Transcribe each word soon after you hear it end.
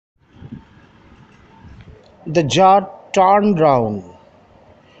The jar turned round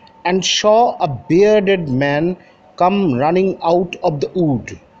and saw a bearded man come running out of the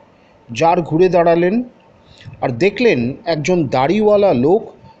wood. Jar ঘুরে দাঁড়ালেন আর দেখলেন একজন দাড়িওয়ালা লোক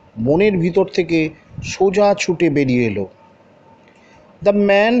বনের ভিতর থেকে সোজা ছুটে বেরিয়ে এলো। The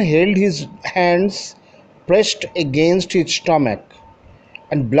man held his hands pressed against his stomach,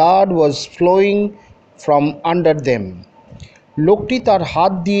 and blood was flowing from under them. লোকটি তার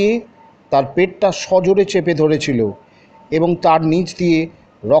হাত দিয়ে তার পেটটা সজোরে চেপে ধরেছিল এবং তার নিচ দিয়ে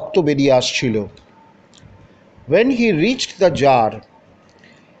রক্ত বেরিয়ে আসছিল। When he reached the jar,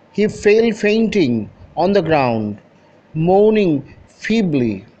 he fell fainting on the ground, moaning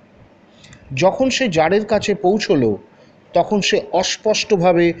feebly. যখন সে জারের কাছে পৌঁছল তখন সে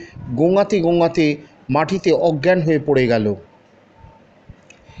অস্পষ্টভাবে গোঙাতে গোঙাতে মাটিতে অজ্ঞান হয়ে পড়ে গেল।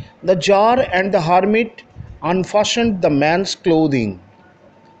 The jar and the hermit unfastened the man's clothing.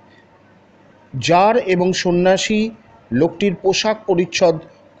 Jar এবং সন্ন্যাসী লোকটির পোশাক পরিচ্ছদ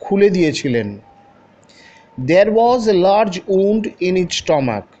খুলে দিয়েছিলেন। There was a large wound in its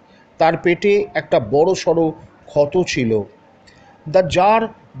stomach. তার পেটে একটা বড় সড়ো ক্ষত ছিল। The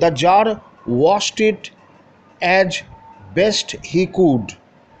jar washed it as best he could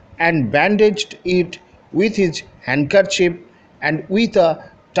and bandaged it with his handkerchief and with a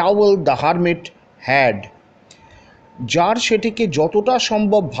towel the hermit had. Jar সেটিকে যতটা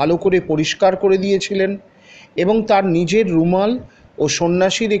সম্ভব ভালো করে পরিষ্কার করে দিয়েছিলেন এবং তার নিজের রুমাল ও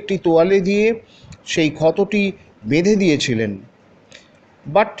সন্ন্যাসীর একটি তোয়ালে দিয়ে সেই ক্ষতটি বেঁধে দিয়েছিলেন।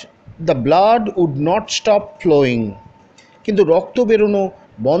 But the blood would not stop flowing, কিন্তু রক্ত বেরোনো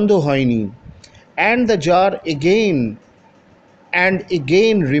বন্ধ হয়নি। And the jar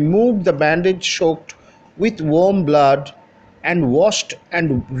again removed the bandage soaked with warm blood and washed and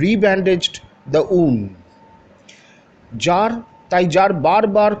rebandaged the wound. Jar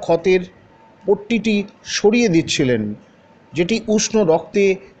বারবার ক্ষতের পট্টিটি সরিয়ে দিচ্ছিলেন যেটি উষ্ণ রক্তে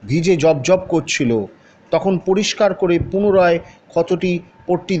ভিজে জবজব করছিল, তখন পরিষ্কার করে পুনরায় ক্ষতটি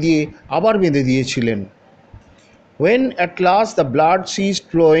পট্টি দিয়ে আবার বেঁধে দিয়েছিলেন। When at last the blood ceased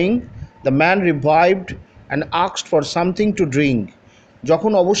flowing, the man revived and asked for something to drink.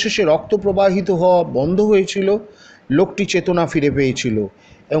 যখন অবশেষে রক্ত প্রবাহিত হওয়া বন্ধ হয়েছিল, লোকটি চেতনা ফিরে পেয়েছিল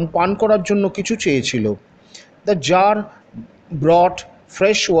এবং পান করার জন্য কিছু চেয়েছিল। The jar brought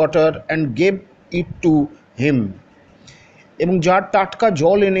fresh water and gave it to him. এবং জার টাটকা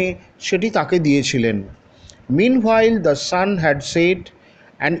জল এনে সেটি তাকে দিয়েছিলেন। Meanwhile the sun had set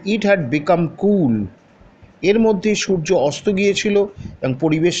and it had become cool. এর মধ্যে সূর্য অস্ত গিয়েছিল এবং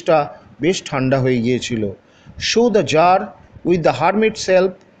পরিবেশটা বেশ ঠান্ডা হয়ে গিয়েছিল। So the jar with the hermit's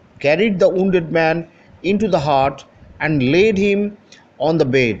help carried the wounded man into the hut and laid him on the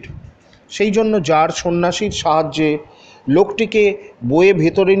bed. সেই জন্য জার সন্ন্যাসীর সাহায্যে লোকটিকে বয়ে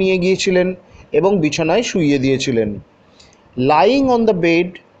ভেতরে নিয়ে গিয়েছিলেন এবং বিছানায় শুইয়ে দিয়েছিলেন। Lying on the bed,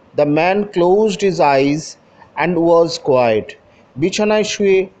 the man closed his eyes and was quiet. বিছানায়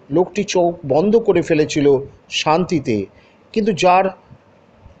শুয়ে লোকটি চোখ বন্ধ করে ফেলেছিল শান্তিতে, কিন্তু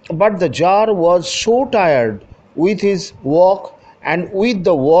but the jar was so tired with his walk and with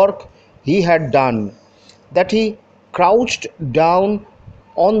the work he had done that he crouched down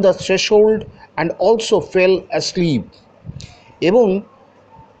on the threshold and also fell asleep. এবং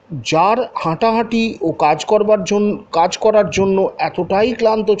যার হাঁটাহাঁটি ও কাজ করার জন্য এতটাই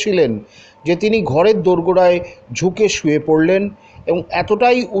ক্লান্ত ছিলেন যে তিনি ঘরের দোরগোড়ায় ঝুঁকে শুয়ে পড়লেন এবং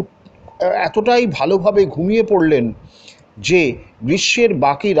এতটাই ভালোভাবে ঘুমিয়ে পড়লেন যে গ্রীষ্মের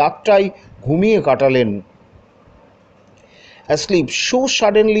বাকি রাতটাই ঘুমিয়ে কাটালেন। Asleep so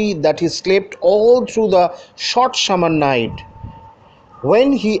suddenly that he slept all through the short summer night. When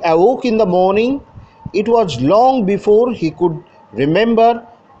he awoke in the morning, it was long before he could remember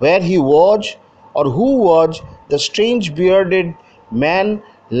where he was or who was the strange bearded man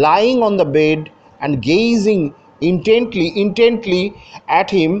lying on the bed and gazing intently at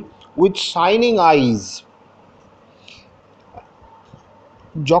him with shining eyes.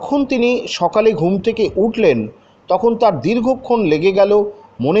 যখন তিনি সকালে ঘুম থেকে উঠলেন তখন তার দীর্ঘক্ষণ লেগে গেল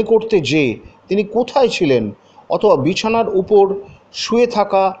মনে করতে যে তিনি কোথায় ছিলেন, অথবা বিছানার উপর শুয়ে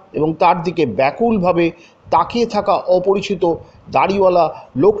থাকা এবং তার দিকে ব্যাকুলভাবে তাকিয়ে থাকা অপরিচিত দাড়িওয়ালা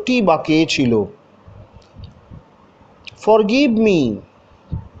লোকটি বা কে ছিল। Forgive me,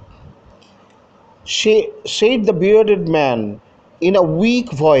 said the bearded man in a weak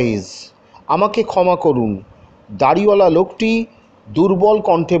voice. আমাকে ক্ষমা করুন, দাড়িওয়ালা লোকটি দুর্বল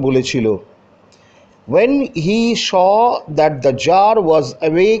কণ্ঠে বলেছিল। When he saw that the jar was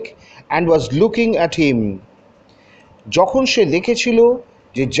awake and was looking at him, যখন সে দেখেছিল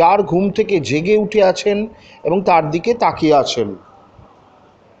যে জার ঘুম থেকে জেগে উঠে আছেন এবং তার দিকে তাকিয়ে আছেন।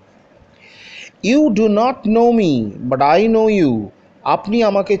 You do not know me but I know you. আপনি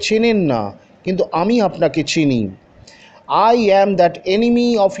আমাকে চেনেন না, কিন্তু আমি আপনাকে চিনি। I am that enemy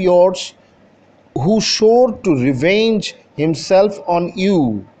of yours who swore to revenge himself on you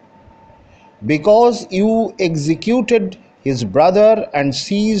because you executed his brother and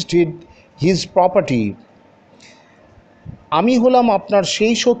seized his property. আমি হলাম আপনার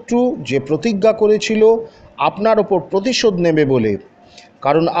সেই শত্রু যে প্রতিজ্ঞা করেছিল আপনার ওপর প্রতিশোধ নেবে বলে,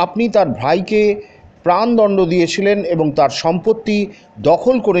 কারণ আপনি তার ভাইকে প্রাণদণ্ড দিয়েছিলেন এবং তার সম্পত্তি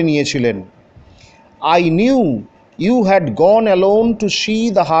দখল করে নিয়েছিলেন। I knew you had gone alone to see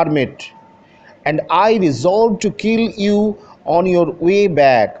the hermit, and I resolved to kill you on your way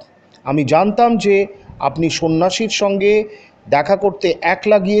back. আমি জানতাম যে আপনি সন্ন্যাসীর সঙ্গে দেখা করতে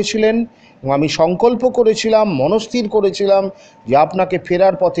একলা গিয়েছিলেন এবং আমি সংকল্প করেছিলাম, মনস্থির করেছিলাম যে আপনাকে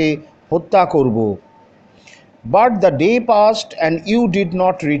ফেরার পথে হত্যা করব। But the day past and you did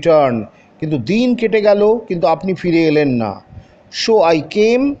not return. কিন্তু দিন কেটে গেল, কিন্তু আপনি ফিরে এলেন না। So I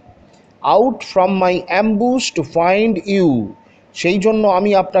came out from my ambush to find you. সেই জন্য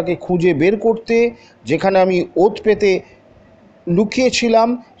আমি আপনাকে খুঁজে বের করতে, যেখানে আমি ওত পেতে লুকিয়েছিলাম,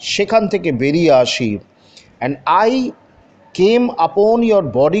 সেখান থেকে বেরিয়ে আসি। অ্যান্ড আই কেম আপন your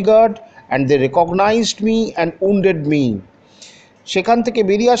bodyguard and they recognized me and wounded me. সেখান থেকে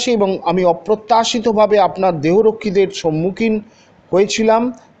বেরিয়ে আসি এবং আমি অপ্রত্যাশিতভাবে আপনার দেহরক্ষীদের সম্মুখীন হয়েছিলাম।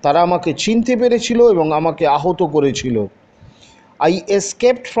 তারা আমাকে চিনতে পেরেছিল এবং আমাকে আহত করেছিল। I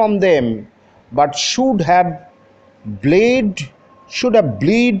escaped from them, but should have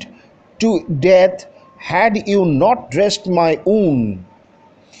bled to death had you not dressed my wound.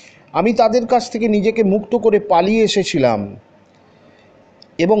 আমি তাদের কাছ থেকে নিজেকে মুক্ত করে পালিয়ে এসেছিলাম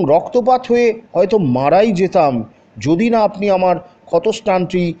এবং রক্তপাত হয়ে হয়তো মারাই যেতাম যদি না আপনি আমার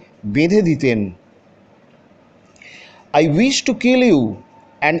ক্ষতস্থানটি বেঁধে দিতেন। I wish to kill you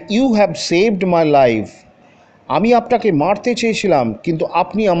and you have saved my life. আমি আপনাকে মারতে চেয়েছিলাম, কিন্তু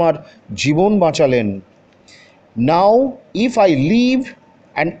আপনি আমার জীবন বাঁচালেন। নাও if I live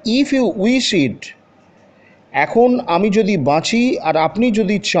and if you wish ইট। এখন আমি যদি বাঁচি আর আপনি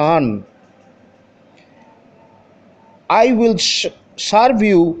যদি চান, I will serve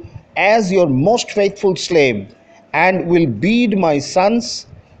you as your most faithful slave and will bid my sons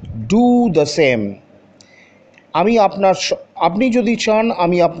do the same. আপনি যদি চান,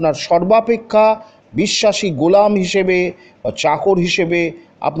 আমি আপনার সর্বাপেক্ষা বিশ্বাসী গোলাম হিসেবে বা চাকর হিসেবে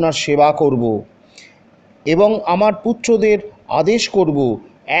আপনার সেবা করব এবং আমার পুত্রদের আদেশ করব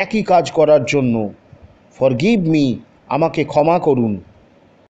একই কাজ করার জন্য। ফরগিভ মি, আমাকে ক্ষমা করুন।